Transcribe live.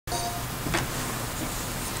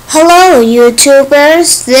Hello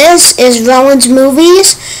YouTubers, this is Roan's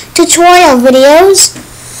Movies tutorial videos,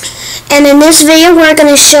 and in this video we're going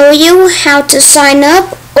to show you how to sign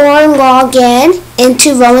up or log in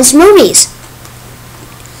into Roan's Movies.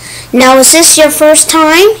 Now, is this your first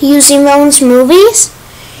time using Roan's Movies?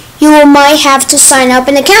 You might have to sign up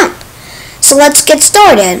an account. So let's get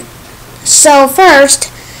started. So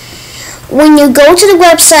first, when you go to the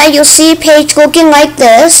website, you'll see a page looking like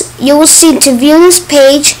this. You will see to view this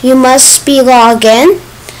page, you must be logged in.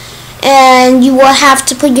 And you will have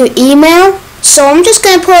to put your email. So I'm just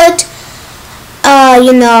going to put,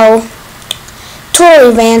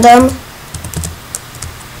 totally random.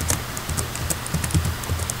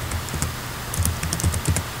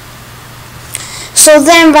 So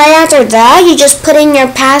then right after that, you just put in your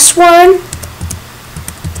password.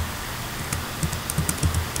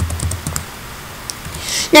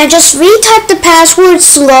 Now just retype the password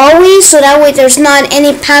slowly so that way there's not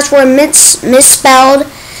any password misspelled.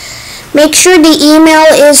 Make sure the email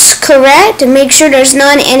is correct and make sure there's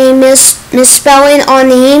not any misspelling on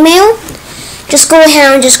the email. Just go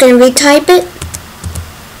ahead and just going to retype it.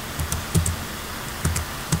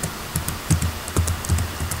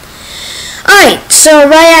 Alright, so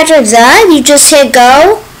right after that you just hit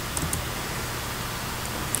go.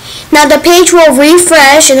 Now the page will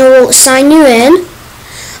refresh and it will sign you in.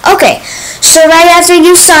 Okay, so right after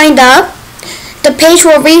you signed up, the page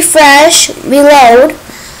will refresh, reload,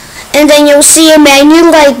 and then you'll see a menu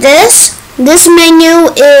like this. This menu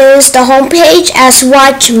is the home page as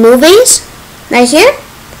watch movies, right here.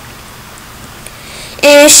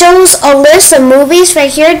 And it shows a list of movies right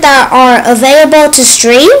here that are available to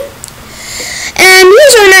stream. And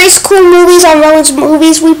these are nice, cool movies on Roan's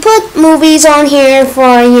Movies. We put movies on here for,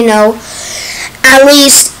 at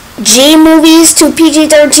least G movies to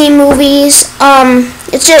PG-13 movies.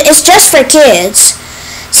 It's just for kids.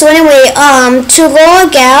 So anyway, to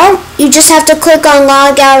log out, you just have to click on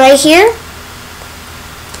log out right here.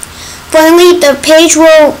 Finally, the page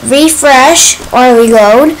will refresh or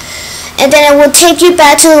reload, and then it will take you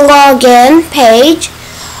back to the login page.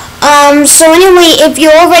 So anyway, if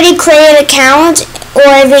you already created an account, or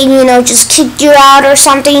if it, just kicked you out or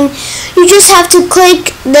something, you just have to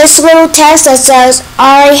click this little text that says,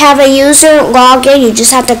 I have a user login. You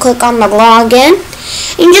just have to click on the login.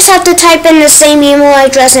 You just have to type in the same email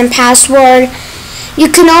address and password. You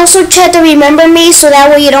can also check the remember me so that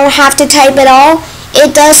way you don't have to type it all.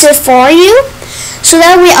 It does it for you. So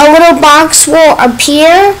that way a little box will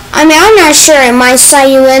appear. I'm not sure. It might sign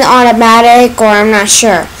you in automatic, or I'm not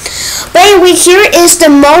sure. But anyway, here is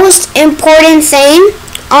the most important thing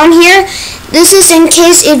on here. This is in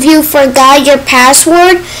case if you forgot your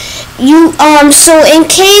password. So in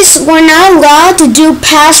case we're not allowed to do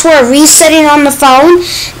password resetting on the phone,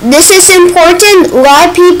 this is important. A lot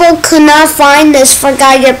of people could not find this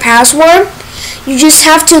forgot your password. You just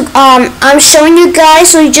have to, I'm showing you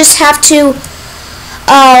guys, so you just have to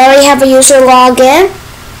already have a user login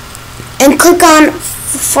and click on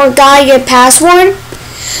forgot your password.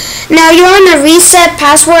 Now you want to reset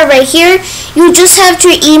password right here. You just have to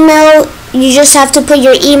put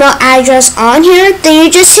your email address on here. Then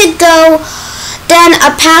you just hit go. Then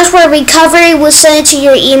a password recovery will send it to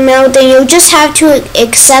your email. Then you just have to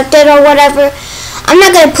accept it or whatever. I'm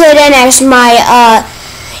not going to put it in as my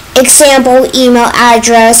example email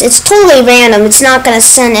address. It's totally random. It's not going to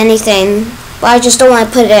send anything. But I just don't want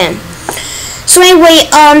to put it in. So anyway,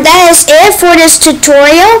 that is it for this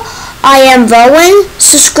tutorial. I am Roan.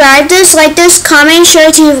 Subscribe this, like this, comment,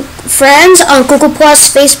 share to your friends on Google+,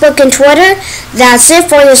 Facebook, and Twitter. That's it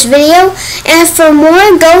for this video. And for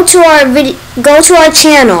more, go to our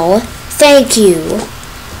channel. Thank you.